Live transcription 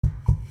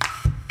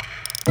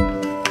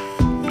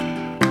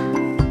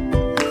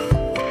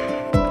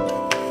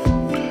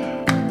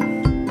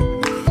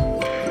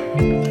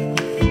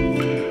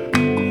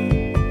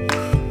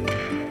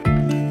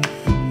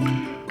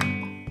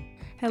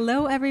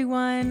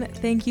everyone.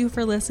 Thank you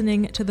for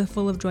listening to the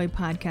Full of Joy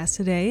podcast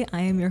today.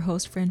 I am your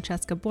host,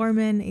 Francesca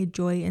Borman, a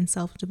joy and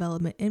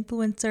self-development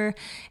influencer,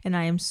 and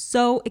I am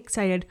so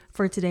excited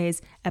for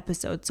today's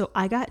episode. So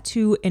I got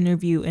to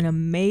interview an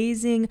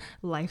amazing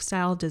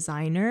lifestyle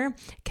designer,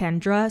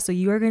 Kendra. So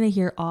you are going to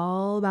hear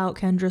all about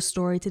Kendra's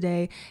story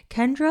today.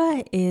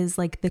 Kendra is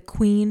like the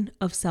queen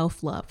of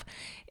self-love,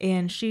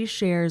 and she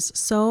shares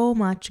so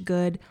much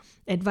good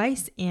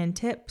advice and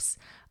tips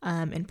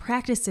and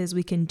practices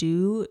we can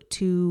do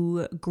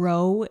to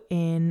grow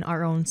in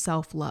our own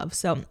self-love.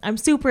 So I'm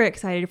super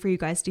excited for you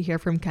guys to hear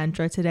from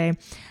Kendra today.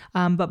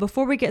 But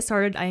before we get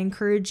started, I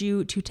encourage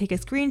you to take a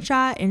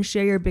screenshot and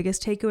share your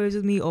biggest takeaways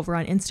with me over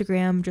on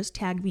Instagram. Just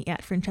tag me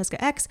at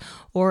FrancescaX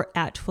or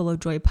at Full of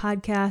Joy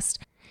Podcast.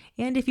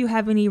 And if you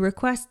have any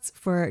requests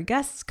for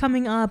guests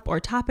coming up or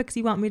topics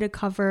you want me to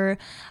cover,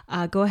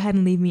 go ahead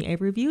and leave me a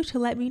review to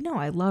let me know.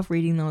 I love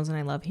reading those and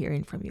I love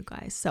hearing from you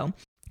guys.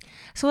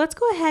 So let's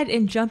go ahead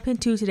and jump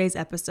into today's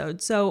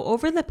episode. So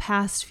over the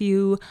past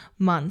few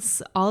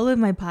months, all of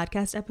my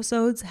podcast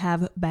episodes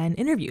have been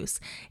interviews.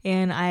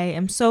 And I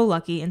am so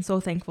lucky and so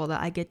thankful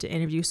that I get to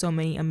interview so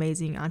many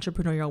amazing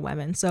entrepreneurial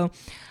women. So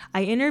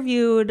I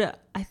interviewed,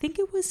 I think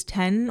it was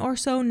 10 or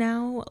so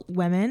now,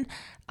 women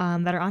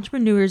that are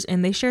entrepreneurs,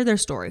 and they share their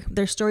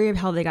story of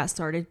how they got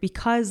started,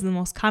 because the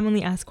most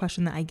commonly asked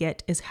question that I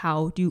get is,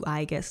 how do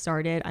I get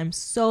started? I'm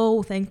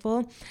so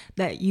thankful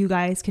that you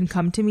guys can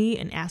come to me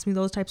and ask me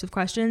those types of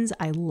questions.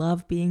 I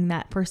love being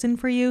that person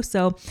for you.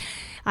 So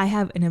I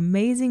have an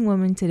amazing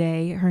woman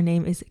today. Her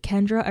name is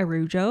Kendra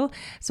Arujo.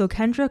 So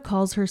Kendra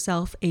calls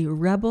herself a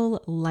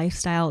rebel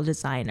lifestyle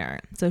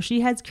designer. So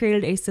she has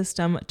created a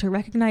system to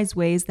recognize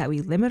ways that we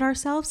limit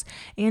ourselves,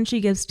 and she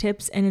gives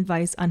tips and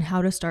advice on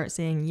how to start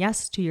saying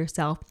yes to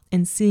yourself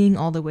and seeing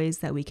all the ways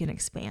that we can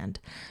expand.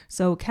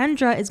 So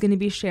Kendra is going to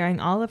be sharing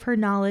all of her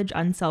knowledge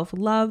on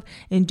self-love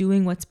and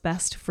doing what's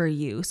best for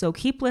you. So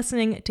keep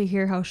listening to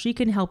hear how she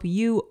can help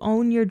you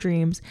own your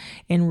dreams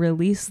and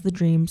release the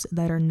dreams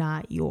that are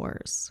not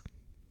yours.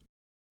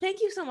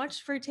 Thank you so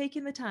much for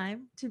taking the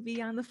time to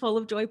be on the Full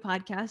of Joy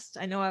podcast.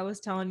 I know I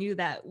was telling you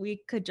that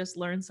we could just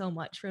learn so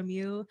much from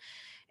you,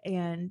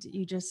 and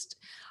you just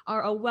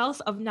are a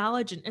wealth of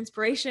knowledge and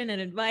inspiration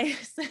and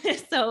advice.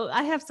 So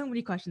I have so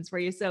many questions for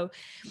you. So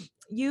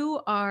you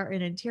are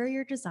an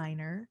interior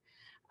designer.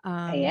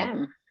 I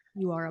am.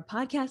 You are a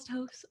podcast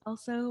host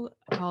also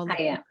called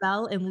I am.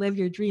 Rebel and Live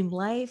Your Dream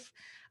Life.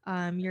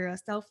 You're a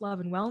self-love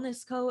and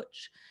wellness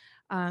coach.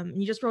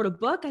 You just wrote a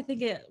book. I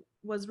think it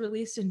was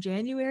released in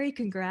January.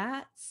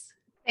 Congrats.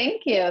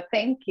 Thank you.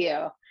 Thank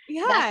you.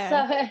 That's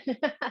Yeah.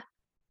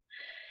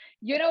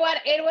 you know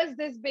what? It was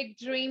this big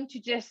dream to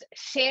just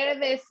share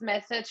this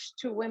message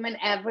to women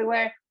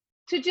everywhere,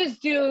 to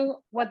just do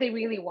what they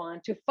really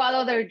want, to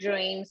follow their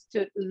dreams,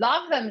 to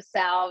love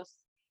themselves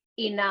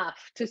enough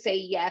to say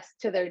yes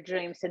to their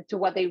dreams and to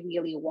what they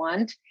really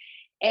want.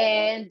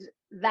 And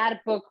that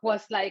book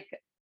was like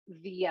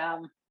the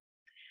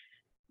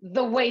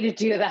way to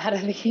do that,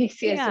 the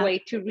easiest way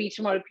to reach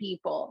more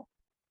people.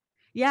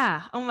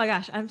 Yeah. Oh my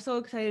gosh. I'm so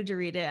excited to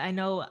read it. I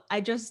know I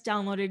just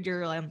downloaded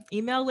your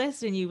email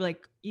list, and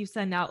you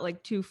send out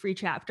like 2 free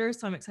chapters.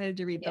 So I'm excited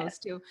to read those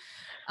too.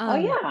 Oh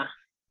yeah.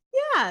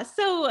 Yeah.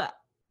 So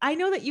I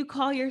know that you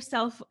call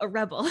yourself a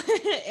rebel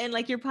and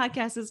like your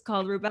podcast is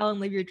called Rebel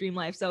and Live Your Dream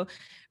Life. So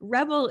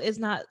rebel is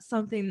not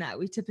something that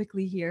we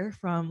typically hear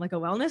from like a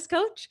wellness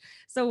coach.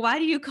 So why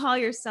do you call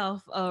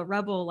yourself a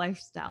rebel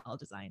lifestyle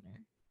designer?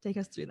 Take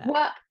us through that.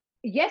 Well,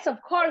 yes,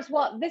 of course.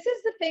 Well, this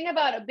is the thing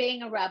about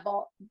being a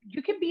rebel.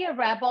 You can be a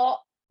rebel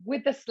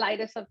with the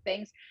slightest of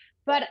things,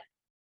 but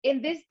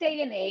in this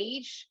day and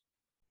age,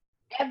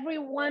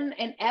 everyone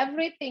and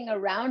everything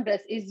around us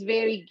is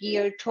very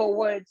geared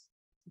towards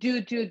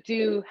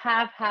do,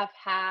 have,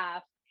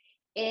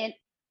 and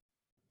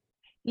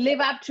live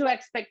up to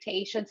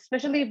expectations,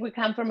 especially if we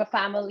come from a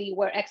family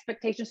where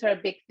expectations are a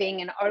big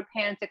thing and our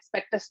parents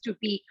expect us to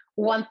be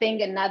one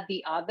thing and not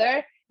the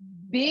other.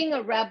 Being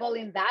a rebel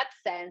in that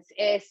sense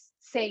is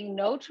saying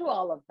no to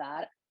all of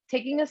that,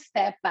 taking a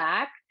step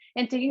back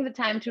and taking the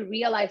time to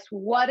realize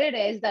what it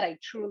is that I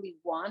truly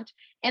want,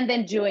 and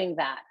then doing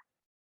that.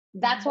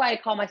 That's why I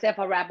call myself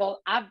a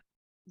rebel. I've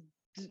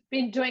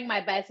been doing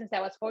my best since I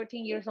was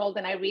 14 years old,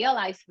 and I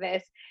realized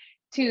this,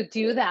 to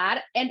do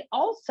that. And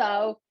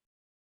also,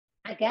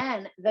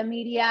 again, the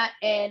media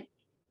and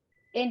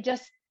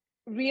just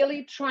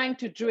really trying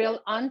to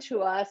drill onto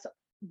us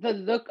the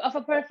look of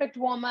a perfect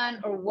woman,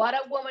 or what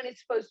a woman is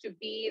supposed to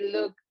be,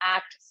 look,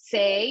 act,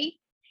 say.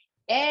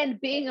 And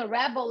being a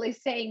rebel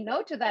is saying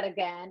no to that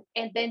again,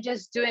 and then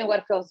just doing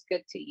what feels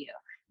good to you,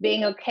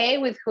 being okay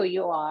with who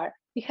you are,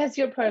 because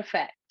you're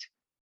perfect.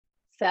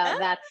 So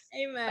that's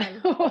Amen.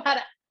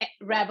 what a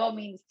rebel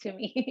means to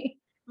me.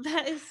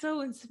 That is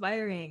so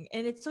inspiring.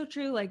 And it's so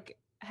true. Like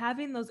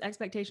having those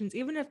expectations,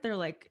 even if they're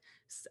like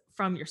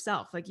from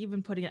yourself, like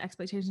even putting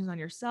expectations on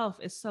yourself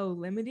is so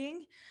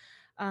limiting,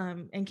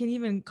 and can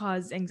even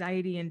cause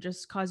anxiety and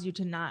just cause you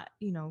to not,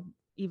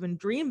 even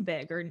dream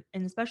big,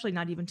 and especially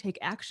not even take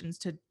actions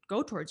to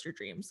go towards your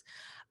dreams.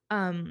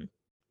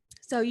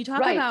 So you talk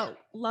Right. about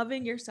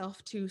loving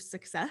yourself to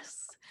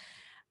success.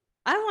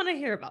 I want to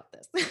hear about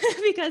this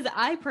because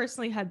I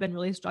personally have been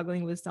really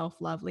struggling with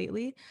self-love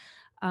lately.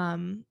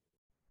 Um,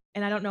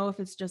 and I don't know if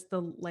it's just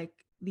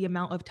the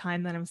amount of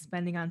time that I'm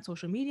spending on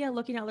social media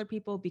looking at other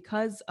people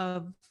because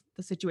of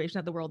the situation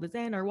that the world is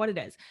in or what it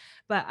is.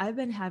 But I've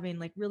been having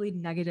like really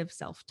negative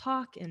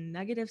self-talk and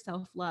negative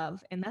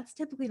self-love. And that's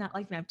typically not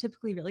like me. I'm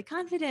typically really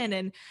confident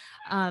and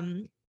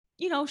um,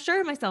 sure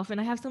of myself and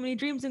I have so many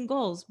dreams and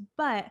goals.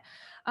 But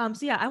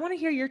so yeah, I want to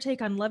hear your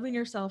take on loving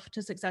yourself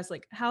to success.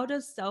 Like how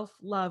does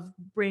self-love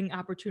bring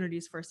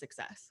opportunities for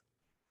success?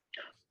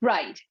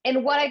 Right.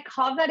 And what I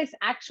call that is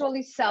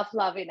actually self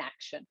love in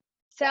action.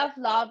 Self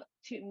love,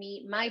 to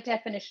me, my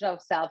definition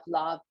of self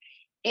love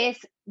is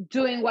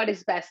doing what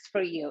is best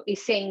for you,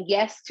 is saying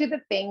yes to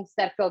the things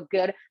that feel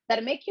good,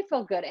 that make you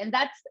feel good. And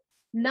that's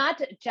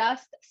not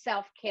just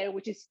self care,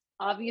 which is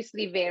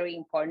obviously very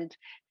important.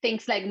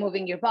 Things like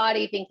moving your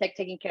body, things like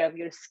taking care of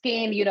your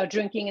skin,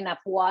 drinking enough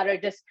water,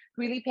 just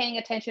really paying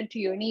attention to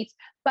your needs,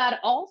 but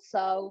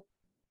also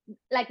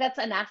like that's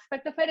an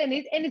aspect of it,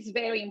 and it's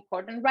very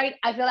important, right?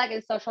 I feel like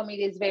in social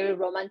media is very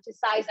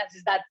romanticized as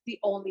is that's the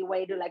only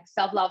way to like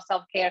self-love,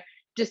 self-care,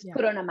 just Yeah.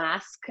 put on a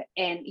mask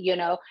and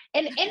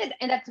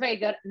and that's very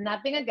good,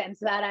 nothing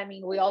against that. I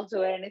mean, we all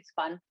do it and it's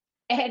fun,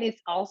 and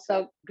it's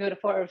also good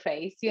for our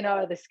face,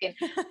 or the skin.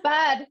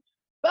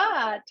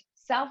 But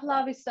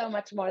self-love is so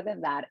much more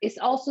than that. It's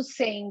also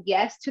saying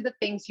yes to the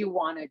things you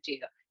want to do,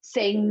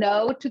 saying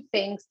no to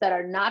things that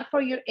are not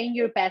for your in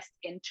your best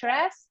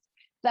interest,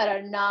 that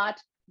are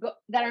not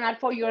that are not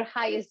for your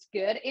highest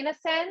good in a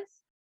sense,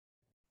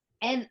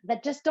 and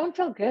that just don't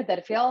feel good,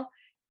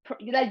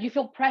 that you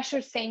feel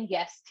pressure saying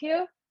yes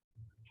to,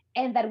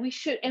 and that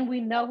we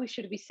know we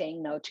should be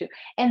saying no to.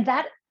 And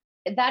that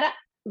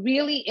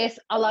really is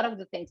a lot of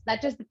the things,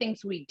 not just the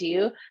things we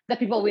do, the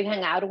people we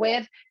hang out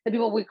with, the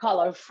people we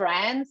call our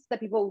friends, the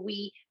people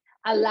we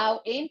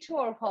allow into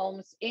our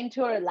homes,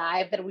 into our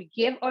life, that we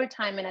give our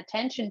time and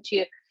attention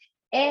to.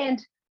 And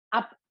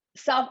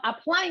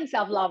applying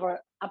self-love or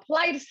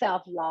applied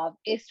self-love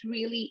is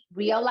really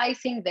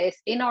realizing this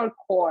in our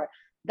core,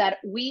 that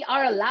we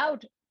are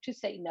allowed to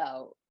say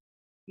no,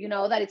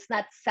 that it's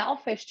not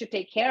selfish to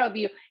take care of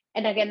you.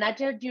 And again, not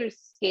just your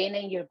skin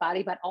and your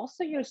body, but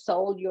also your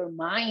soul, your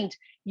mind,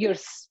 your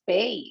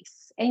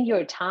space, and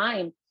your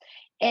time.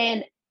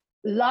 And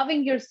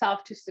loving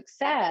yourself to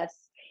success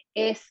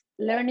is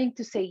learning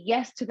to say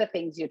yes to the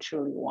things you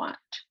truly want.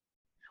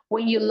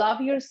 When you love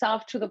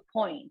yourself to the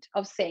point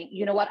of saying,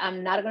 you know what,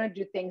 I'm not going to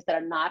do things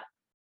that are not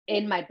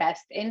in my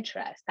best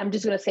interest. I'm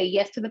just going to say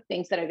yes to the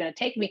things that are going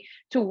to take me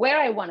to where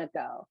I want to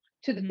go,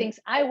 to the Mhm. things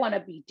I want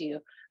to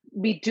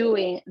be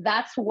doing.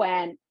 That's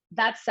when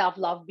that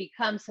self-love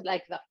becomes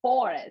like the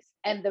forest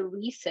and the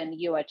reason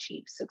you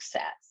achieve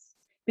success,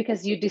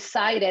 because you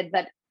decided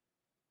that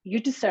you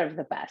deserve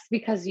the best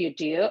because you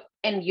do,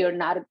 and you're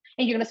not, and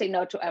you're going to say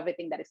no to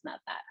everything that is not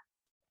that.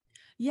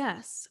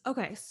 Yes.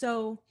 Okay.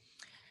 So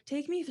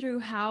take me through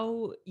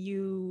how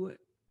you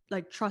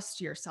like trust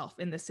yourself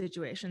in this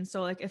situation.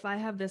 So like if I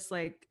have this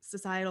like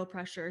societal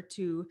pressure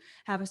to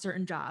have a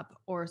certain job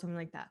or something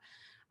like that.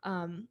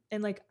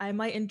 And like I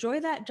might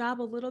enjoy that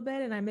job a little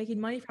bit and I'm making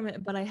money from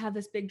it, but I have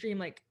this big dream.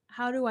 Like,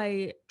 how do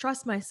I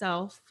trust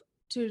myself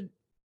to,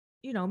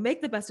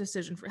 make the best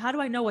decision how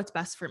do I know what's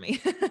best for me?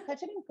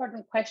 Such an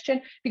important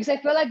question, because I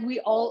feel like we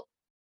all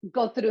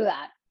go through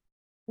that.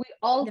 We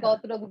all Yeah. go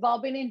through, we've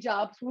all been in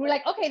jobs. We're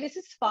like, okay, this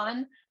is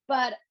fun,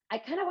 but I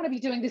kind of want to be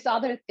doing this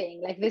other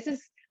thing. Like, this is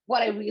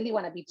what I really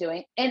want to be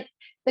doing. And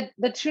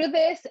the truth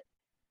is,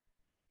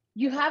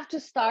 you have to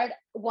start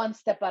one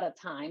step at a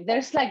time.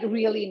 There's like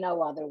really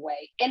no other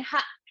way. And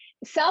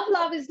self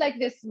love is like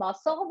this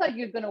muscle that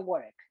you're going to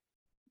work.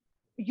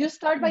 You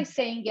start by Mm.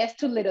 saying yes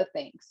to little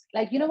things.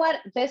 Like, you know what,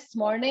 this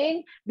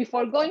morning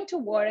before going to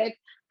work,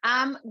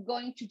 I'm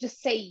going to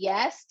just say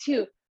yes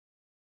to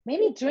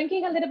maybe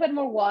drinking a little bit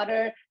more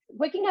water,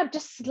 waking up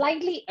just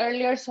slightly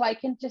earlier so I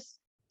can just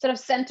sort of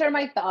center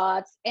my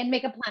thoughts and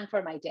make a plan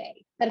for my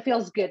day that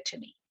feels good to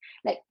me.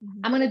 Like,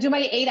 Mhm. I'm going to do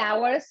my 8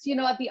 hours,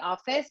 at the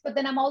office, but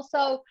then I'm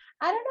also,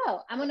 I don't know,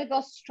 I'm going to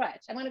go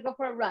stretch. I'm going to go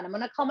for a run. I'm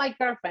going to call my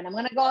girlfriend. I'm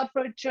going to go out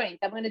for a drink.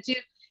 I'm going to do,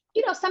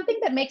 something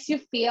that makes you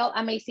feel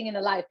amazing in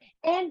a life.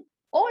 And,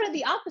 or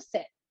the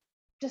opposite,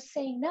 just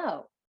saying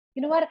no.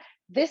 You know what?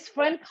 This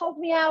friend called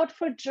me out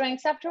for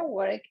drinks after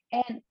work.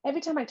 And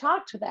every time I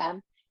talk to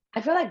them,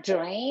 I feel like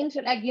drained.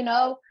 Like,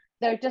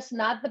 they're just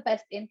not the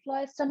best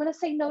influence. So I'm going to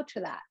say no to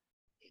that.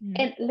 Mhm.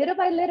 And little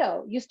by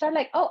little, you start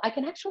like, oh, I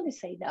can actually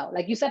say no.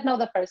 Like, you said no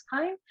the first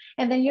time.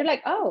 And then you're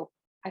like, oh,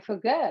 I feel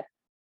good.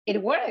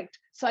 It worked.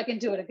 So I can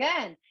do it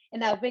again. And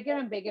now bigger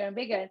and bigger and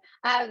bigger. And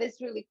I have this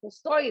really cool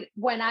story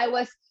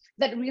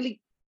that really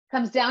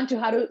comes down to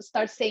how to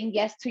start saying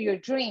yes to your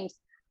dreams.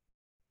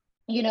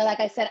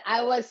 Like I said,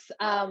 I've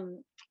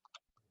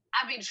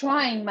been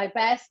trying my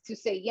best to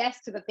say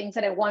yes to the things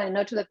that I want and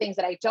no to the things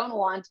that I don't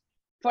want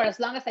for as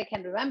long as I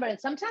can remember. And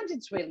sometimes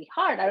it's really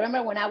hard. I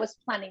remember when I was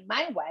planning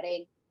my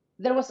wedding,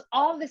 there was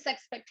all these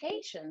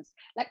expectations.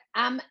 Like,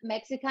 I'm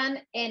Mexican,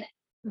 and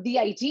the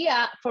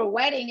idea for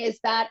wedding is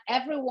that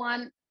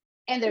everyone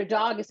and their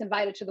dog is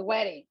invited to the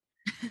wedding.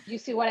 You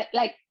see what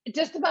like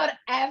just about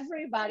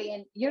everybody,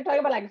 and you're talking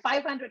about like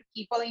 500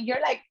 people, and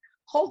you're like,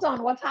 hold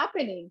on, what's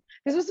happening?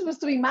 This was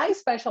supposed to be my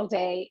special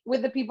day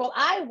with the people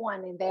I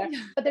want in there,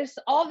 but there's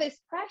all this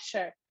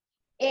pressure.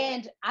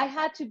 And I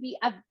had to be,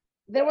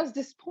 there was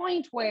this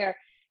point where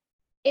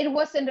it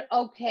wasn't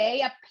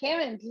okay,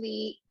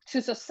 apparently,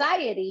 to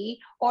society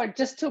or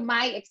just to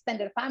my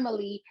extended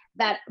family,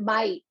 that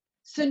my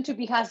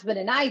soon-to-be husband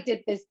and I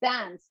did this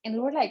dance. And we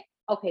were like,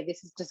 okay,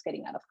 this is just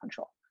getting out of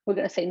control. We're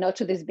going to say no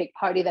to this big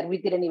party that we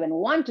didn't even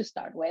want to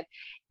start with.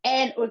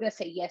 And we're going to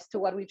say yes to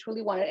what we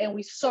truly wanted. And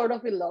we sort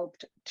of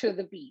eloped to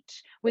the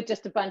beach with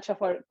just a bunch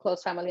of our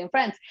close family and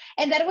friends.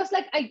 And that was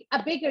like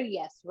a bigger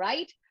yes,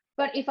 right?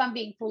 But if I'm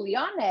being fully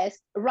honest,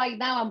 right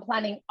now I'm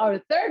planning our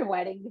third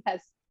wedding,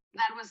 because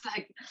that was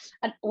like,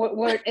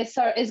 it's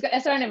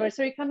our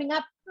anniversary coming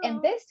up.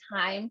 And this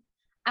time,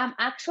 I'm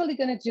actually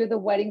going to do the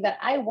wedding that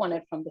I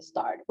wanted from the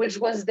start, which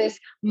was this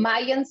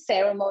Mayan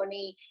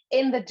ceremony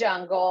in the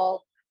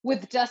jungle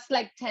with just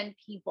like 10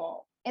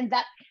 people.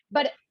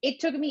 But it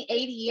took me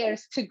 80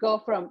 years to go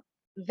from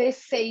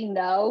this saying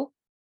no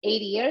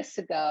 80 years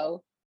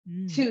ago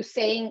to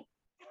saying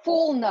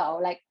full no,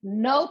 like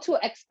no to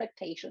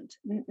expectations,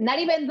 not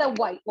even the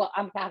white. Well,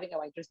 I'm having a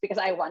white dress because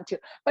I want to,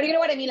 but you know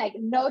what I mean? Like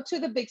no to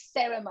the big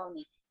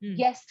ceremony,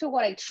 yes to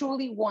what I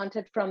truly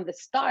wanted from the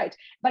start.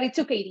 But it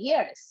took 8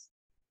 years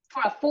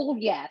for a full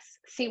yes.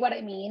 See what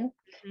I mean?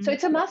 So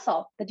it's a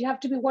muscle that you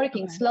have to be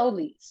working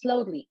slowly,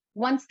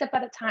 one step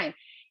at a time.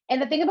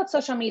 And the thing about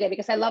social media,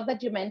 because I love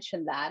that you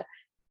mentioned that,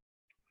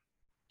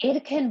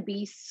 it can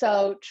be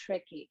so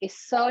tricky.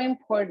 It's so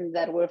important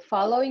that we're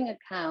following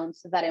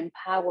accounts that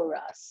empower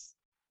us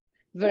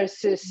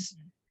versus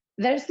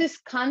there's this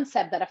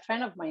concept that a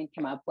friend of mine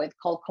came up with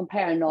called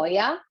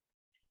comparanoia.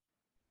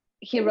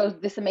 He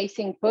wrote this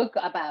amazing book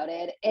about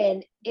it.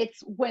 And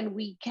it's when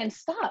we can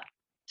stop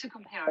to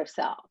compare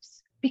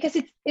ourselves, because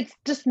it's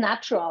just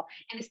natural,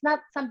 and it's not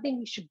something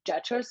we should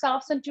judge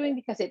ourselves on doing,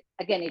 because it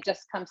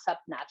just comes up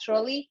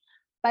naturally.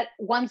 But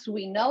once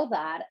we know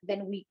that,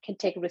 then we can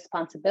take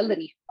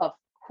responsibility of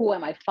who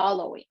am I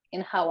following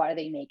and how are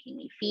they making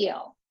me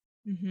feel.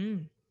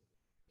 And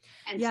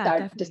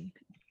start just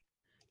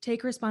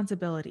take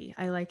responsibility.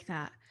 I like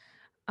that.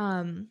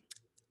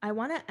 I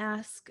want to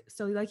ask,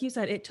 so like you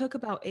said, it took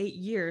about 8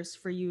 years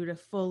for you to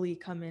fully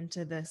come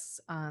into this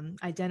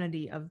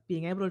identity of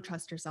being able to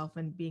trust yourself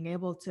and being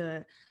able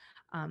to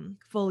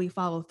fully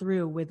follow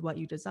through with what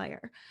you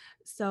desire.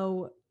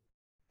 So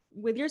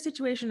with your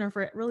situation, or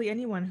for really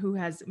anyone who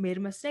has made a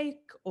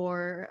mistake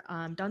or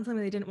done something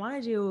they didn't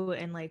want to do,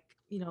 and like,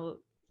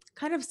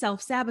 kind of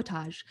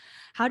self-sabotage,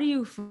 how do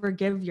you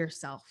forgive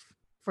yourself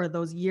for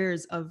those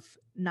years of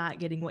not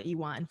getting what you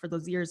want, and for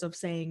those years of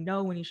saying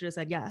no when you should have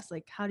said yes?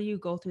 Like, how do you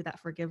go through that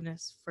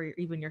forgiveness for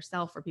even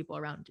yourself or people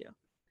around you?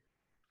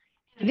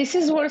 This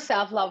is where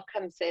self-love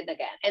comes in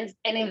again. And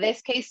in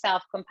this case,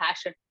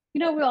 self-compassion.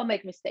 We all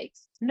make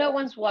mistakes. No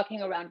one's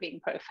walking around being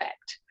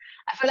perfect.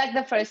 I feel like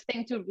the first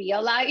thing to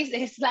realize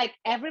is like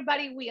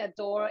everybody we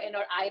adore and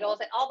our idols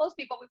and all those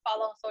people we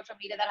follow on social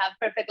media that have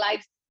perfect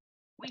lives,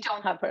 we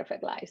don't have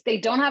perfect lives. They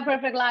don't have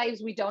perfect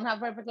lives. We don't have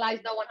perfect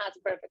lives. No one has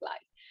a perfect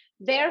life.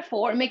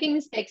 Therefore, making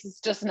mistakes is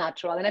just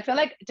natural. And I feel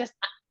like just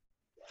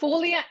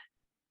fully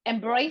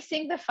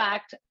embracing the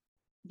fact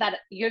that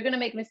you're going to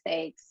make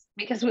mistakes,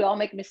 because we all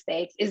make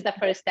mistakes, is the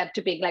first step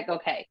to being like,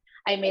 okay,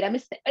 I made a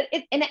mistake.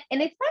 And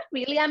it's not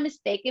really a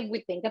mistake if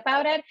we think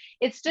about it.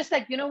 It's just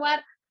like, you know what?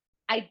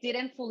 I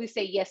didn't fully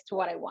say yes to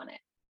what I wanted.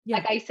 Yeah.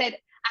 Like I said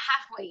a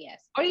halfway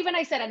yes, or even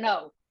I said a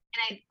no,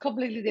 and I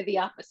completely did the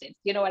opposite.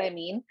 You know what I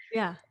mean?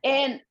 Yeah.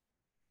 And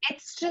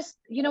it's just,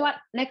 you know what?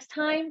 Next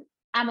time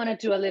I'm going to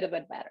do a little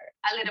bit better,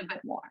 a little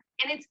bit more.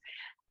 And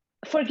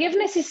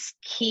forgiveness is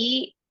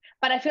key,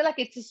 but I feel like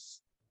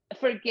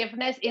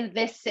forgiveness in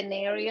this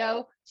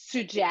scenario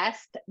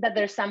suggests that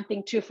there's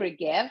something to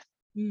forgive.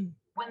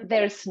 When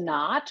there's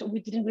not,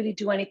 we didn't really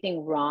do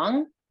anything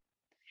wrong.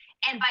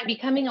 And by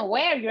becoming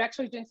aware, you're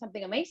actually doing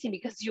something amazing,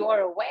 because you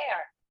are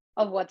aware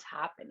of what's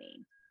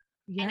happening.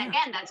 Yeah. And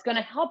again, that's going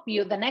to help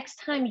you the next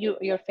time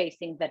you're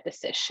facing that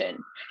decision.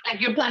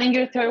 Like you're planning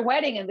your third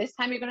wedding, and this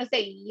time you're going to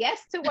say yes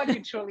to what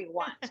you truly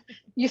want.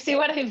 You see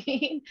what I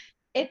mean?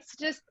 It's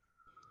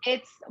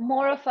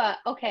more of a,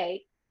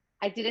 okay,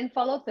 I didn't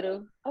follow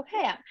through.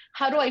 Okay,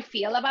 how do I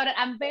feel about it?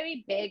 I'm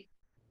very big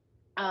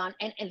on,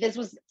 and this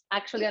was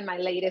actually on my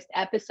latest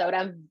episode.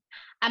 I'm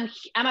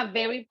a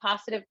very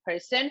positive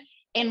person.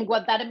 And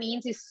what that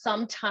means is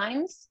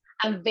sometimes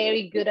I'm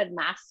very good at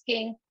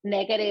masking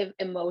negative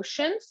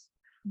emotions,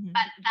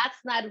 but that's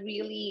not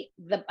really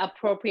the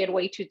appropriate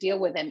way to deal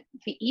with them.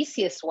 The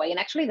easiest way, and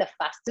actually the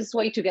fastest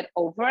way to get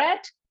over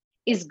it,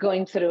 is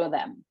going through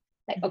them.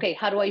 Like, okay,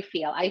 how do I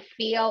feel? I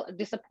feel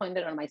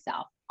disappointed on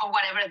myself, or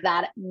whatever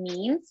that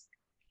means.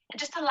 And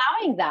just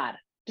allowing that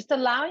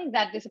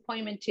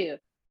disappointment to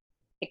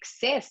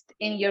exist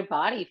in your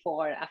body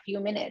for a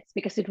few minutes,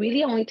 because it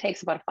really only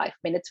takes about 5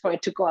 minutes for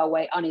it to go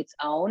away on its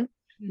own.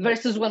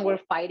 versus when we're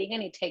fighting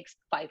and it takes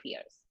 5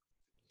 years.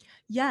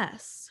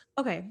 Yes.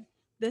 Okay.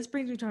 This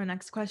brings me to our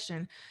next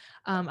question.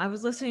 I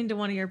was listening to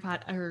one of your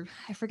or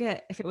I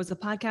forget if it was a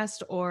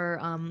podcast or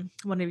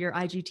one of your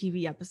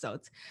IGTV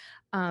episodes,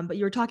 but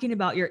you were talking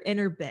about your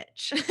inner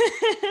bitch.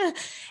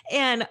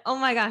 And oh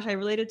my gosh, I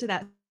related to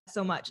that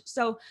so much.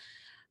 So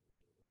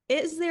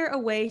is there a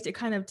way to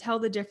kind of tell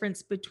the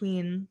difference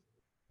between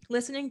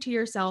listening to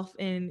yourself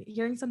and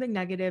hearing something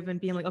negative and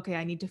being like, okay,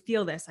 I need to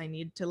feel this, I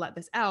need to let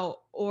this out,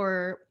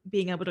 or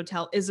being able to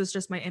tell, is this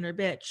just my inner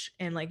bitch?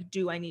 And like,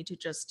 do I need to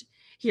just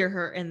hear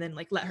her and then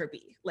like let her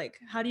be? Like,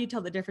 how do you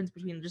tell the difference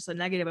between just a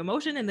negative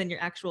emotion and then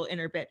your actual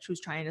inner bitch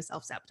who's trying to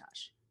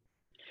self-sabotage?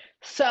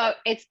 So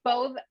it's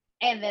both,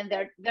 and then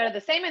they're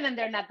the same, and then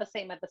they're not the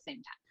same at the same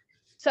time.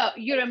 So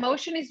your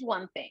emotion is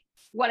one thing,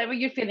 whatever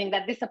you're feeling,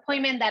 that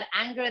disappointment, that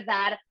anger,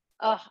 that,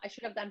 oh, I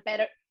should have done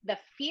better. The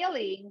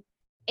feeling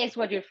is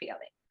what you're feeling.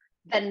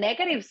 The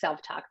negative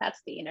self-talk,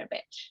 that's the inner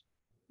bitch.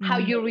 How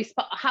you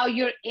respond, how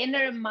your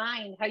inner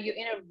mind, how your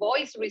inner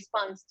voice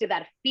responds to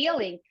that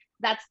feeling,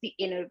 that's the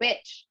inner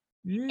bitch.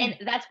 And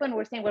that's when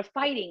we're saying we're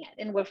fighting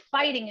it, and we're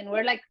fighting, and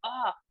we're like,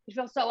 oh, it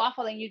feels so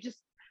awful. And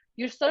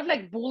you're sort of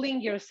like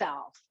bullying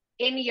yourself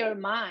in your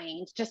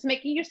mind, just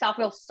making yourself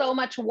feel so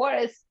much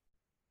worse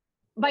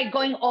by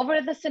going over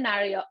the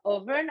scenario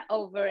over and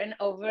over and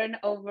over and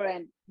over,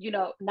 and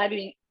not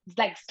even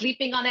like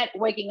sleeping on it,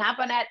 waking up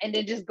on it, and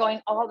then just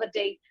going all the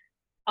day.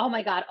 Oh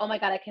my God,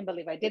 I can't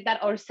believe I did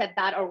that or said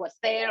that or was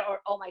there, or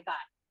oh my God.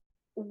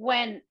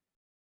 When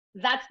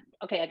that's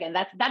okay, again,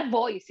 that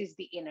voice is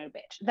the inner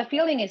bitch. The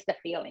feeling is the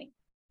feeling.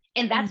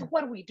 And that's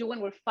what we do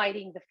when we're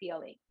fighting the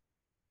feeling.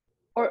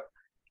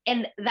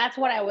 And that's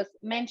what I was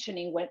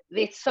mentioning, when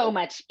it's so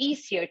much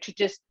easier to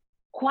just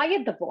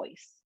quiet the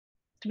voice,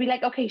 to be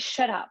like, okay,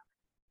 shut up,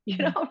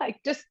 like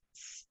just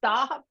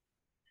stop.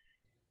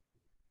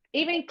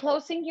 Even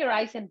closing your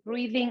eyes and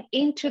breathing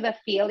into the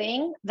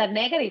feeling, the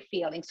negative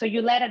feeling. So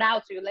you let it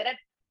out, so you let it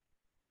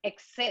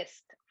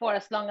exist for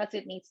as long as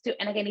it needs to.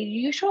 And again, it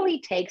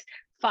usually takes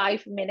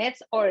 5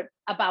 minutes or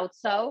about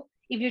so,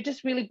 if you're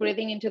just really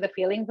breathing into the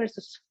feeling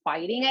versus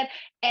fighting it.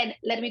 And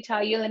let me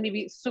tell you, let me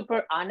be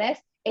super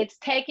honest, it's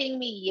taking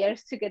me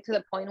years to get to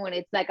the point when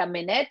it's like a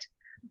minute,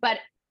 but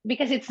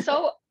because it's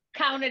so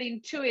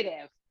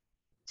counterintuitive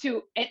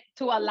to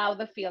allow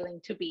the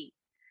feeling to be.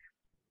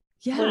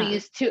 Yeah. We're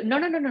used to, no,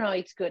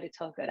 it's good,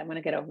 it's all good, I'm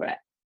gonna get over it.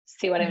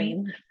 See what I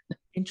mean?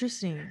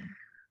 Interesting.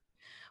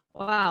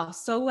 Wow,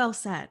 so well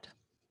said.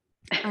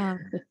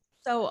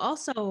 So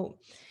also,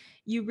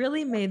 you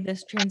really made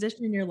this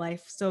transition in your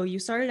life. So you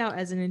started out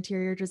as an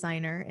interior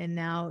designer, and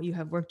now you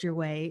have worked your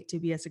way to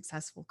be a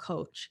successful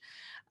coach.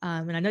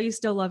 And I know you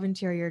still love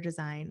interior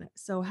design.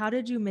 So how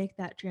did you make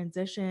that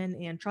transition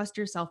and trust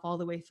yourself all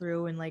the way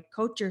through and like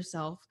coach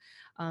yourself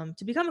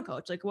to become a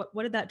coach? Like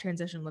what did that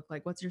transition look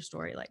like? What's your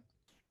story like?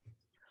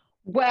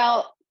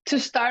 Well, to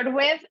start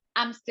with,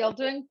 I'm still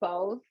doing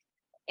both.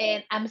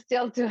 And I'm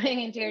still doing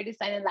interior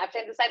design and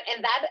lifestyle design.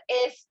 And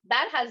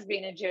that has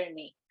been a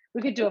journey.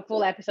 We could do a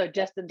full episode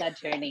just in that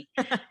journey.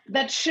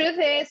 The truth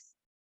is,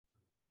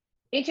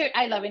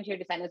 I love interior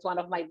design. It's one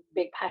of my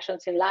big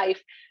passions in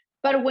life.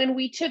 But when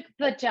we took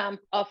the jump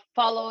of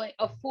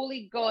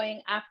fully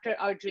going after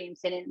our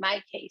dreams, and in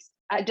my case,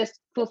 just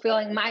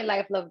fulfilling my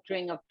lifelong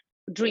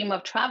dream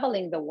of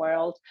traveling the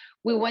world,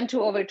 we went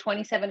to over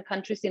 27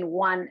 countries in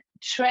one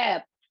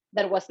trip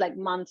that was like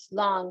months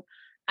long.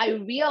 I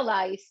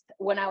realized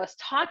when I was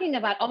talking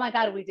about, oh my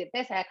God, we did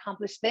this, I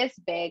accomplished this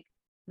big,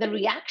 the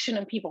reaction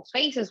on people's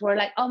faces were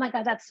like, oh my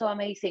God, that's so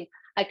amazing.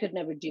 I could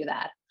never do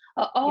that.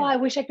 I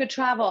wish I could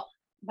travel,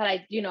 but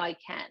I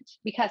can't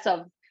because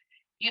of,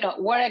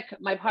 work,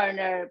 my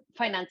partner,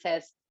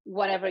 finances,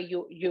 whatever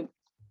you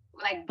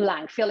like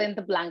blank, fill in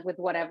the blank with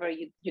whatever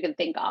you can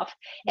think of.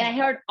 And I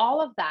heard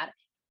all of that.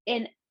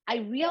 And I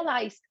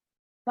realized,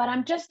 but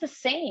I'm just the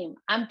same.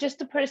 I'm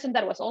just a person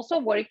that was also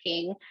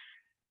working.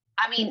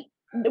 I mean,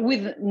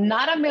 with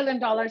not $1 million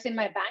in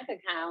my bank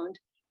account,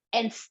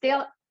 and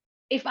still,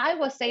 if I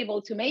was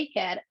able to make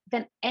it,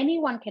 then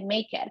anyone can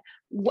make it.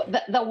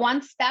 The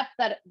one step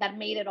that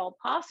made it all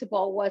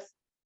possible was,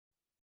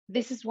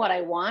 this is what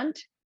I want,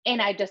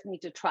 and I just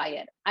need to try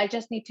it. I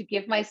just need to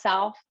give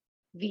myself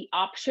the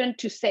option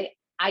to say,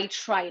 I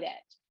tried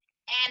it,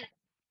 and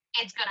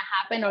it's going to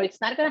happen or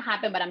it's not going to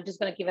happen, but I'm just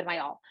going to give it my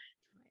all.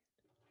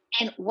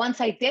 And once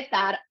I did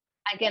that,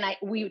 again,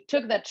 we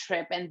took the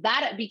trip, and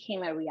that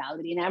became a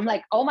reality. And I'm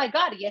like, oh my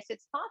God, yes,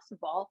 it's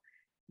possible.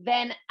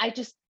 Then I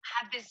just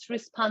had this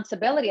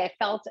responsibility. I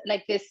felt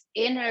like this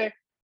inner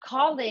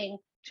calling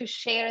to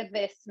share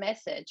this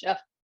message of,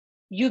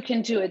 you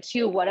can do it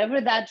too. Whatever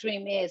that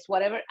dream is,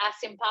 whatever, as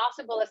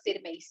impossible as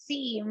it may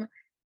seem,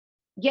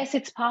 yes,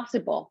 it's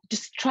possible.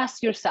 Just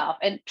trust yourself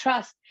and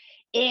trust.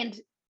 And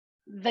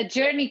the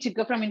journey to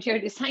go from interior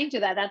design to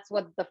that's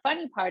what the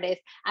funny part is.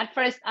 At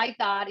first I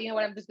thought, you know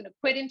what, I'm just going to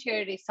quit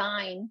interior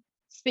design.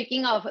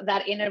 Speaking of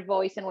that inner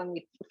voice, and when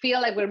we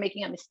feel like we're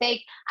making a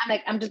mistake,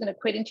 I'm just going to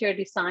quit interior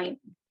design,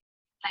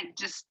 like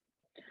just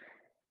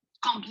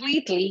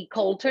completely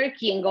cold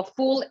turkey and go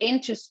full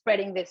into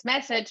spreading this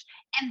message.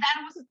 And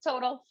that was a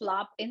total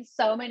flop in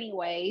so many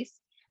ways,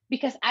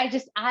 because I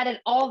just added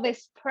all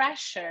this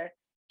pressure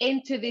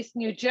into this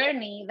new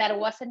journey that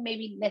wasn't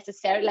maybe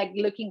necessary. Like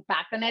looking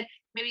back on it,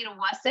 maybe it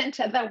wasn't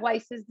the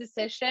wisest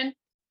decision,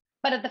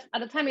 but at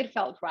the time it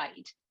felt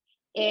right.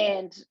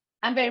 And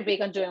I'm very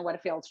big on doing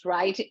what feels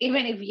right.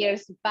 Even if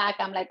years back,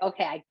 I'm like,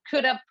 okay, I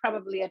could have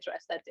probably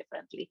addressed that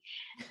differently.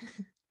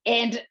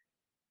 And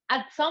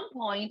at some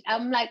point,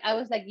 I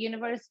was like,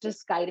 universe,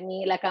 just guide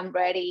me. Like, I'm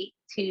ready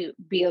to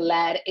be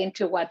led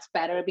into what's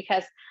better,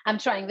 because I'm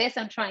trying this,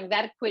 I'm trying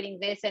that, quitting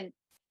this. And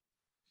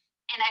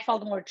I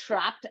felt more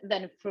trapped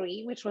than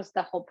free, which was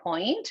the whole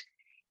point.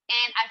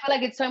 And I feel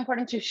like it's so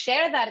important to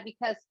share that,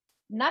 because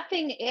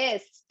nothing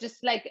is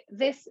just like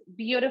this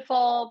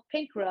beautiful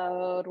pink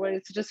road where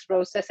it's just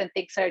roses and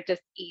things are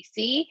just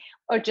easy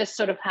or just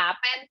sort of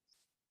happen.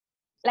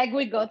 Like,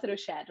 we go through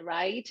shit,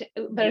 right?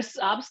 There's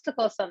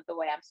obstacles on the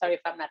way. I'm sorry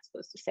if I'm not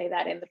supposed to say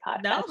that in the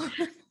No.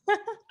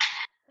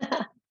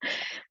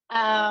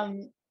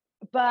 podcast.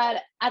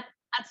 But at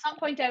some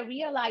point I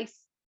realized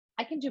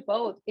I can do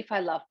both if I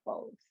love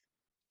both.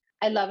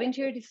 I love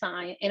interior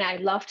design, and I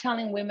love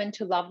telling women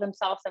to love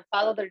themselves and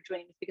follow their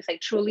dreams, because I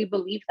truly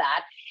believe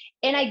that.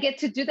 And I get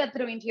to do that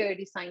through interior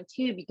design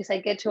too, because I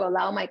get to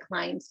allow my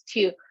clients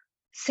to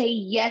say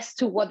yes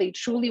to what they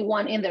truly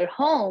want in their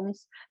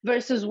homes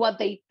versus what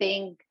they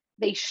think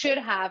they should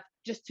have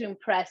just to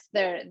impress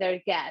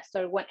their guests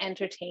or when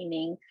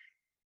entertaining.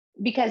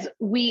 Because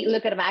we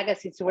look at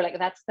magazines, we're like,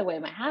 that's the way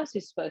my house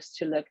is supposed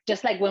to look.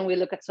 Just like when we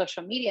look at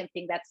social media and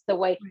think that's the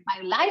way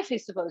my life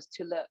is supposed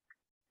to look.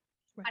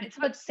 Right. But it's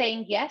about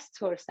saying yes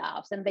to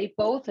ourselves, and they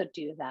both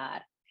do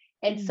that.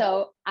 And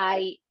so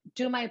I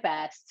do my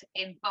best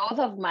in both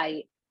of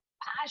my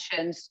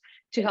passions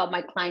to help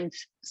my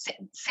clients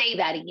say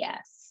that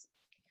yes.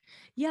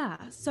 Yeah.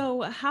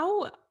 So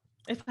how,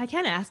 if I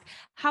can ask,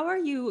 how are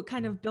you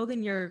kind of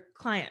building your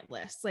client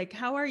list? Like,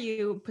 how are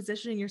you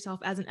positioning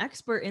yourself as an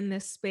expert in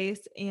this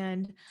space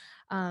and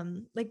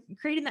like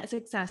creating that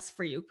success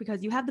for you?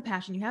 Because you have the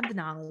passion, you have the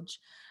knowledge.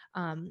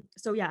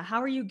 So yeah,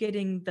 how are you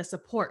getting the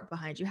support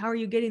behind you? How are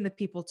you getting the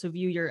people to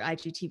view your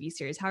IGTV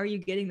series? How are you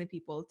getting the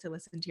people to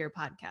listen to your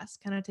podcast?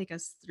 Kind of take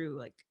us through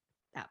like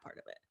that part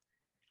of it.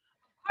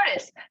 Of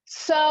course.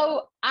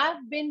 So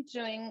I've been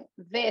doing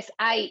this.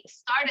 I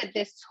started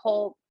this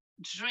whole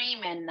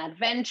dream and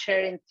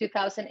adventure in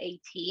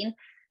 2018.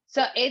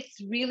 So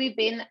it's really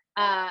been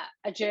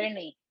a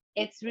journey.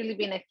 It's really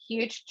been a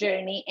huge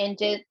journey, and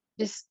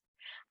just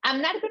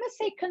I'm not going to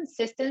say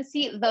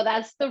consistency, though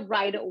that's the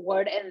right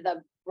word and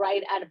the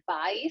right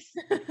advice.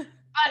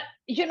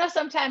 But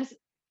sometimes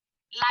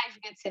life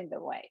gets in the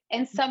way,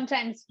 and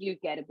sometimes you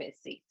get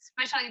busy,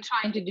 especially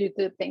trying to do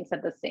two things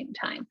at the same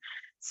time.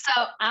 So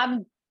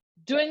I'm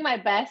doing my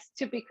best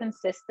to be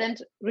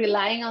consistent,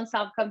 relying on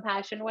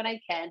self-compassion when I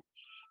can,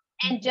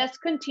 and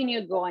just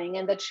continue going.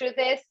 And the truth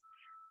is,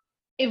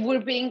 if we're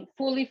being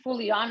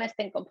fully honest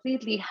and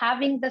completely,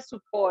 having the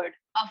support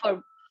of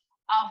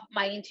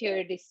my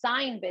interior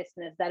design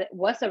business that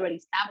was already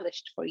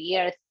established for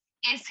years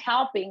is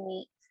helping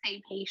me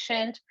stay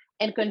patient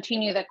and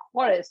continue the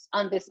course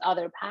on this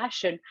other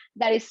passion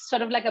that is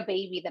sort of like a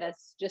baby that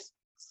is just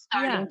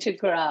starting to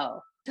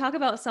grow. Talk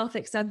about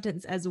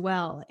self-acceptance as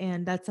well.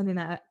 And that's something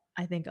that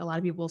I think a lot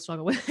of people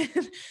struggle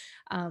with.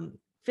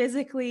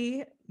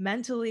 Physically,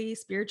 mentally,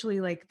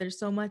 spiritually, like there's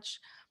so much,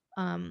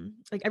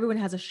 like everyone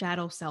has a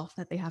shadow self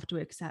that they have to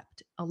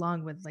accept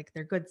along with like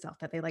their good self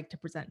that they like to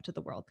present to the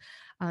world.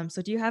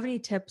 So do you have any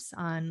tips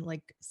on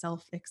like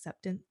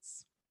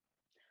self-acceptance?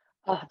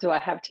 Oh, do I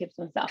have tips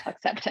on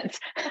self-acceptance?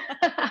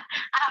 I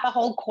have a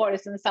whole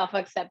course in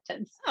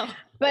self-acceptance. Oh.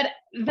 But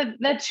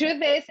the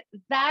truth is,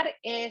 that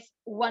is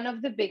one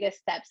of the biggest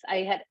steps I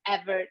had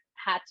ever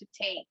had to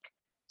take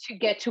to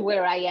get to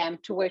where I am,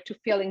 to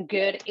feeling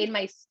good in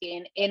my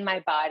skin, in my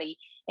body,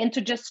 and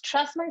to just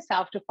trust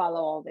myself to follow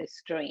all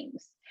these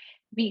dreams.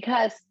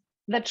 Because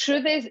the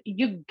truth is,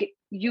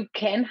 you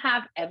can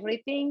have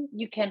everything.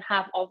 You can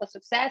have all the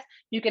success.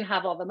 You can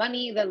have all the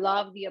money, the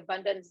love, the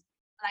abundance,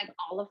 like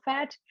all of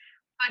that.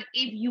 But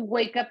if you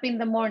wake up in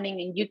the morning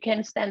and you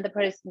can't stand the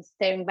person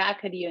staring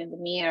back at you in the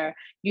mirror,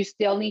 you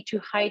still need to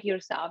hide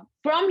yourself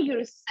from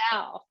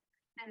yourself.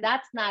 And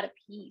that's not a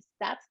peace.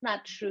 That's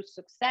not true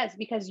success,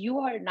 because you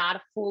are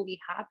not fully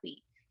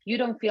happy. You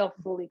don't feel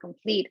fully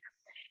complete.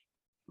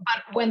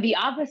 But when the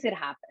opposite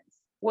happens,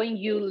 when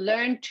you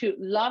learn to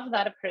love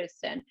that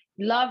person,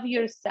 love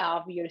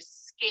yourself, your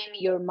skin,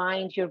 your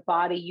mind, your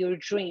body, your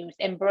dreams,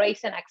 embrace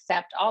and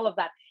accept all of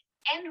that,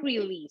 and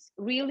release.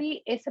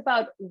 Really, it's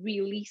about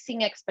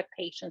releasing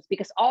expectations,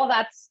 because all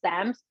that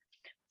stems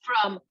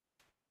from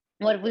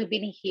what we've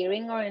been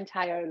hearing our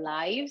entire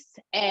lives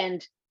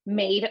and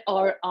made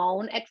our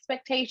own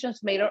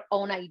expectations, made our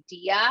own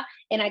idea.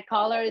 And I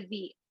call her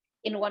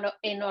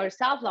in our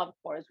self-love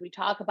course, we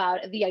talk about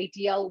the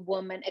ideal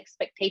woman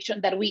expectation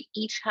that we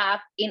each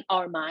have in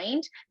our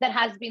mind, that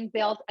has been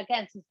built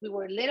again since we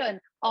were little, and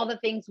all the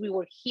things we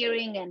were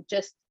hearing and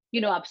just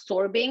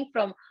absorbing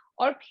from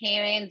our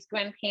parents,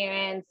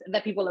 grandparents,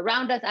 the people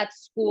around us at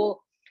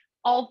school,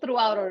 all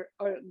throughout our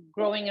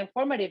growing and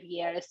formative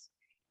years.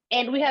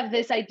 And we have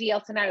this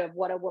ideal scenario of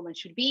what a woman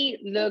should be,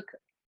 look,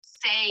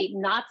 say,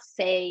 not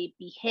say,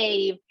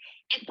 behave,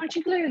 and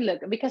particularly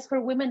look, because for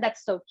women,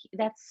 that's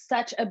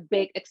such a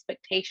big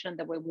expectation on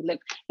the way we look.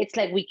 It's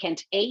like we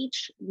can't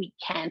age, we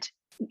can't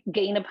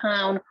gain a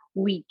pound,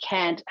 we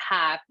can't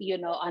have,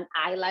 an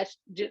eyelash.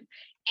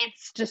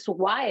 It's just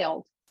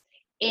wild.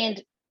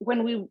 And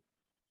when we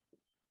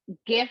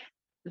give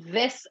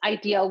this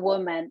ideal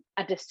woman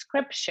a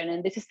description,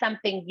 and this is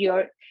something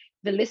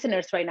the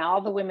listeners right now,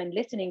 all the women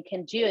listening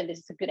can do, and this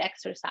is a good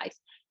exercise,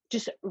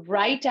 just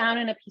write down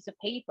in a piece of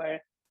paper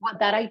what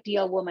that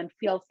ideal woman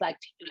feels like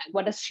to you. Like,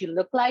 what does she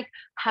look like?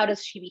 How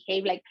does she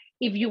behave? Like,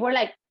 if you were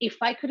like, if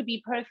I could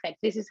be perfect,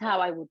 this is how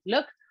I would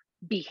look,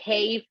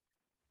 behave,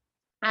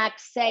 act,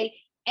 say.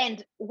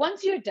 And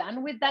once you're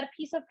done with that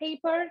piece of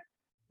paper,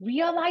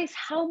 realize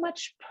how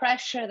much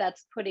pressure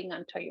that's putting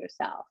onto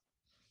yourself.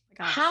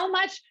 Gosh. How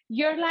much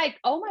you're like,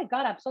 oh my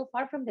God, I'm so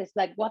far from this.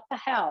 Like, what the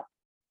hell?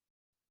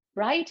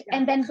 Right? Yeah.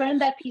 And then burn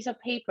that piece of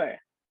paper.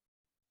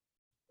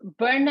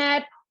 Burn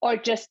it, or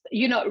just,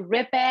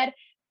 rip it,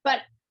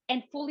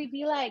 and fully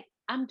be like,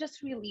 I'm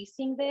just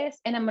releasing this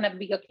and I'm going to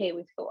be okay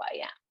with who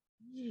I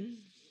am.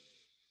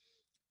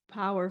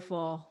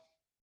 Powerful.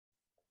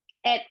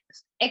 And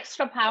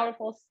extra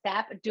powerful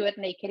step, do it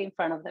naked in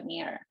front of the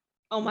mirror.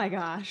 Oh my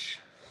gosh.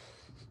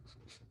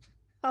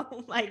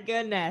 Oh my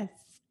goodness.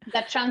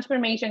 That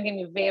transformation can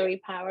be very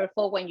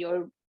powerful when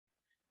you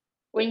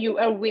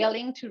are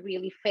willing to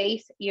really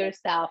face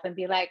yourself and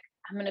be like,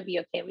 I'm going to be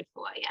okay with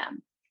who I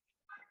am.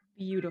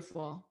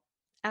 Beautiful.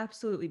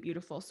 Absolutely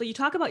beautiful. So you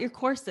talk about your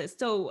courses.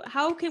 So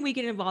how can we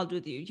get involved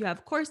with you? You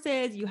have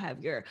courses, you have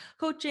your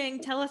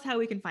coaching. Tell us how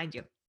we can find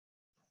you.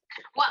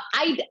 Well,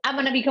 I'm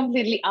going to be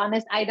completely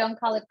honest. I don't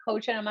call it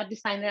coaching. I'm a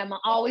designer. I'm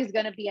always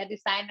going to be a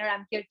designer.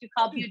 I'm here to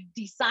help you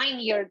design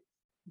your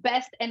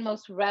best and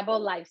most rebel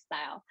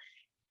lifestyle.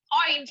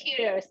 Or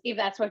interiors, if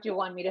that's what you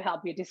want me to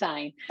help you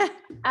design.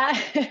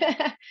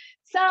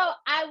 So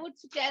I would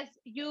suggest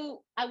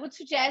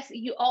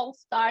you all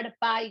start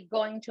by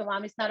going to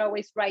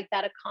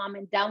mommysnotalwaysright.com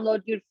and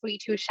download your free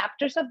 2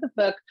 chapters of the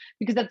book,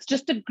 because that's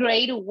just a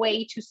great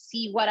way to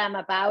see what I'm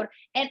about,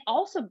 and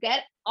also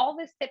get all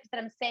these tips that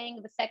I'm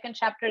saying. The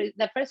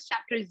first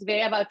chapter is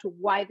very about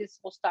why this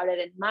all started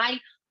in my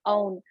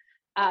own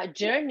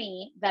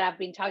journey, that I've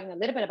been talking a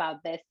little bit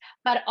about this,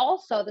 but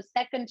also the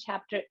second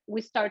chapter,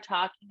 we start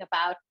talking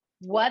about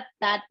what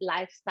that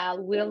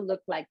lifestyle will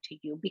look like to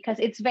you, because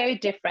it's very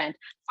different.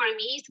 For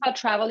me, it's about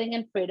traveling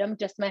and freedom,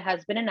 just my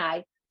husband and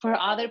I. For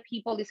other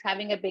people, it's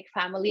having a big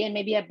family and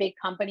maybe a big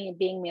company and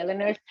being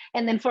millionaires.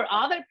 And then for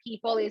other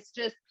people, it's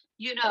just,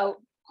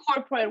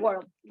 corporate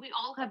world. We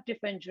all have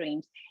different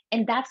dreams.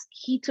 And that's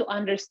key to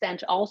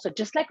understand also,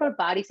 just like our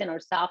bodies and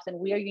ourselves, and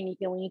we are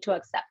unique and we need to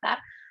accept that.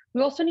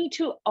 We also need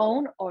to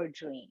own our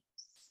dreams,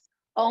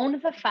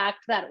 own the fact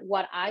that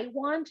what I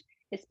want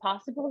is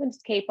possible and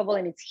it's capable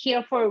and it's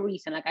here for a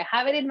reason. Like, I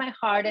have it in my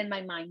heart and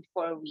my mind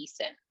for a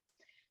reason.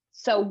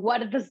 So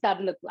what does that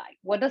look like?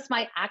 What does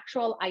my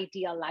actual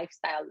ideal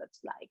lifestyle look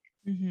like?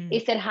 Mm-hmm.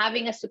 Is it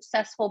having a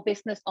successful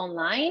business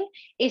online?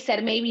 Is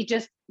it maybe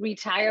just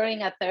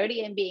retiring at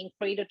 30 and being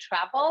free to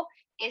travel?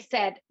 Is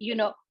it,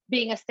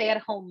 being a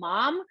stay-at-home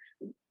mom?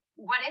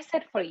 What is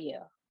it for you?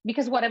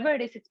 Because whatever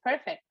it is, it's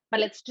perfect. But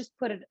let's just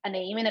put a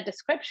name and a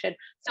description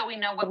so we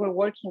know what we're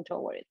working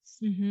towards.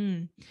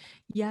 Mm-hmm.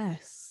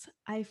 Yes.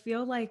 I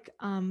feel like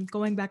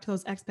going back to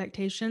those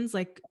expectations,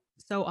 like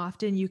so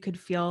often you could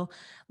feel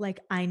like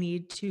I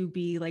need to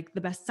be like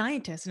the best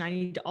scientist, and I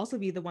need to also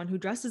be the one who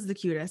dresses the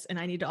cutest, and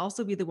I need to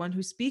also be the one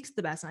who speaks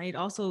the best, and I need to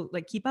also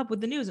like keep up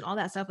with the news and all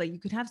that stuff. Like, you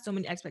could have so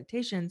many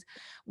expectations,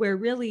 where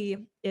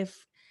really,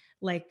 if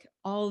like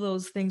all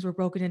those things were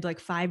broken into like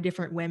 5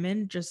 different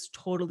women just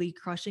totally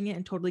crushing it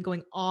and totally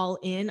going all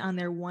in on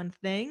their one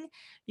thing,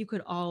 you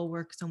could all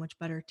work so much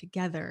better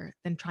together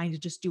than trying to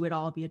just do it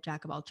all, be a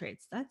jack of all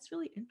trades. That's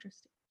really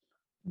interesting.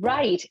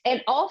 Right.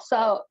 And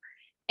also,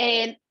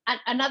 and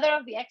another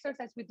of the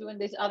exercises we do in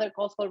this other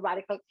course called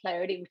Radical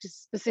Clarity, which is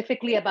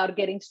specifically about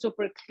getting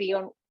super clear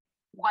on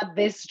what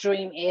this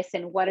dream is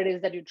and what it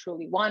is that you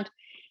truly want,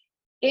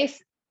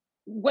 is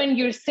when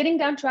you're sitting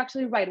down to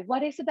actually write,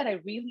 what is it that I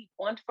really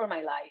want for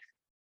my life?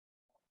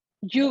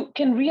 You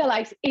can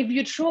realize if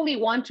you truly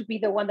want to be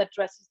the one that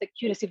dresses the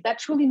cutest, if that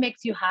truly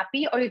makes you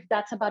happy, or if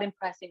that's about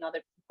impressing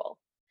other people.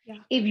 Yeah.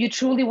 If you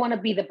truly want to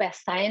be the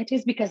best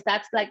scientist, because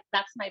that's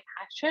my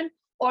passion,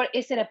 or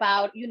is it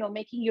about,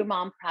 making your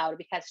mom proud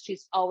because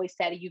she's always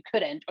said you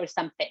couldn't or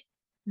something.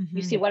 Mm-hmm.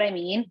 You see what I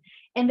mean?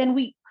 And then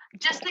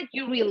just like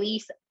you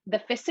release the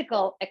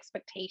physical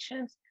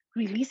expectations,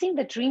 releasing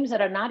the dreams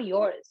that are not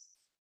yours,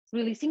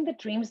 releasing the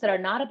dreams that are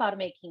not about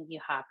making you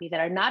happy,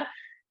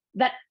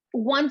 that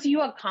once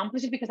you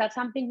accomplish it, because that's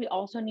something we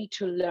also need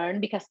to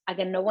learn, because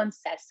again, no one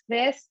says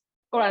this,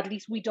 or at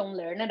least we don't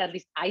learn it. At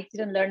least I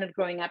didn't learn it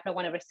growing up. No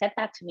one ever said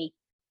that to me.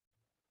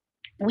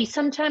 We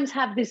sometimes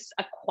have these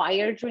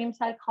acquired dreams,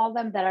 I call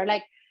them, that are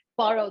like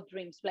borrowed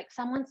dreams. Like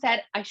someone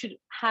said, I should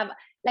have,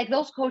 like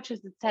those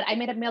coaches that said, I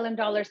made $1 million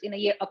in a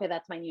year. Okay,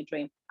 that's my new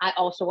dream. I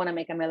also want to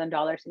make $1 million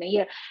in a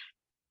year.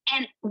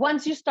 And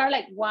once you start,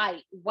 like,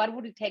 why? What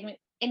would it take me?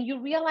 And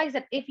you realize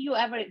that if you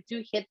ever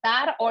do hit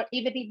that, or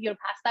even if you're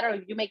past that,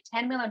 or you make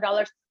 $10 million,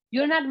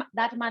 you're not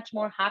that much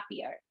more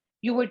happier.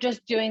 You were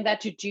just doing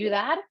that to do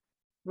that,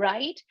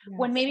 right? Yes.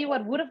 When maybe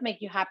what would have made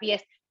you happy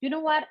is, you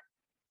know what?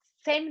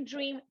 Same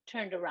dream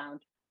turned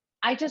around.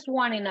 I just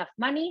want enough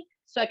money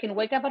so I can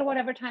wake up at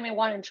whatever time I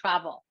want and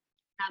travel.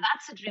 Now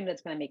that's a dream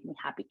that's going to make me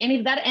happy. And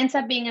if that ends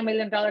up being $1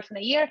 million in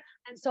a year,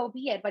 then so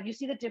be it. But you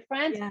see the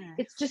difference? Yes.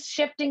 It's just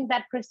shifting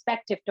that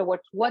perspective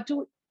towards what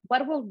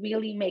will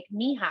really make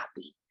me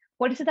happy?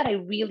 What is it that I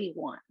really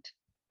want?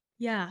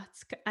 Yeah.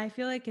 I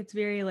feel like it's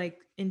very like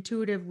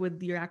intuitive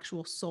with your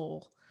actual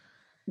soul.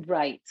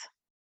 Right.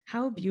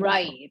 How beautiful.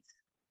 Right.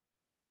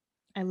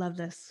 I love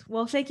this.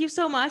 Well, thank you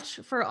so much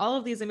for all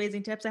of these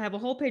amazing tips. I have a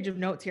whole page of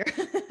notes here.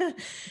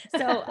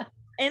 So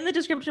in the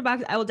description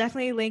box, I will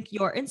definitely link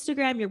your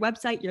Instagram, your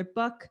website, your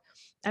book,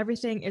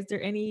 everything. Is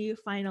there any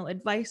final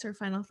advice or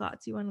final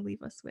thoughts you want to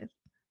leave us with?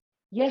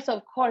 Yes,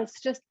 of course.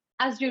 Just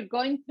as you're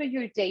going through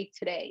your day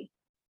today,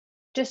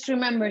 just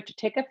remember to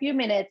take a few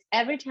minutes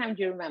every time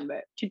you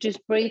remember to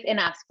just breathe and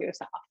ask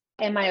yourself,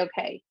 am I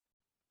okay?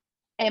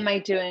 Am I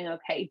doing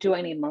okay? Do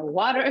I need more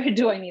water?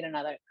 Do I need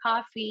another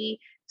coffee?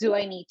 Do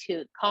I need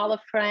to call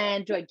a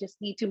friend? Do I just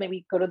need to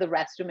maybe go to the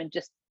restroom and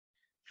just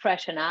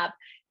freshen up?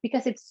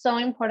 Because it's so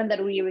important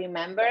that we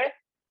remember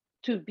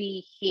to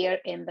be here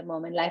in the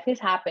moment. Life is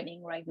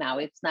happening right now.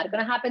 It's not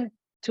going to happen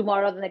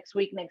tomorrow, the next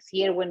week, next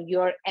year, when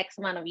you're X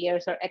amount of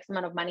years or X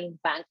amount of money in the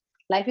bank.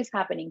 Life is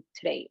happening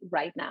today,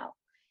 right now.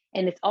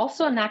 And it's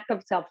also an act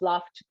of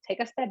self-love to take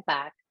a step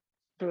back,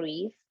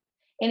 breathe.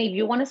 And if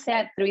you want to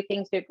say 3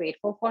 things you're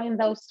grateful for in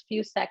those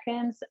few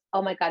seconds,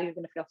 oh my God, you're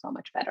going to feel so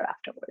much better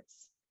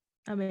afterwards.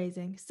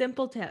 Amazing.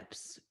 Simple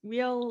tips,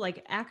 real,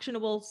 like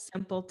actionable,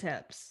 simple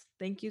tips.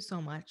 Thank you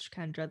so much,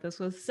 Kendra. This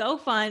was so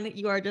fun.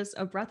 You are just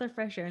a breath of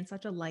fresh air and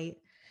such a light.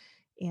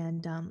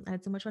 And I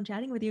had so much fun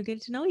chatting with you,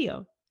 getting to know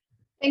you.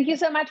 Thank you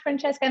so much,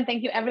 Francesca. And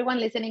thank you everyone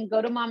listening.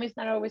 Go to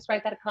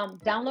mommysnotalwaysright.com,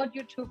 download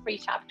your 2 free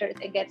chapters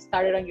and get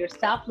started on your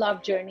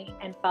self-love journey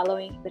and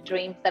following the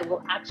dreams that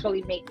will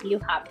actually make you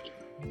happy.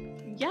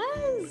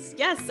 Yes.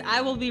 Yes.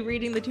 I will be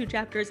reading the 2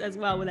 chapters as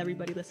well with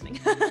everybody listening.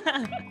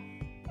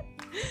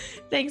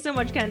 Thanks so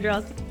much, Kendra.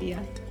 I'll see you.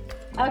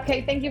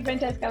 Okay. Thank you,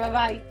 Francesca.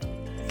 Bye-bye.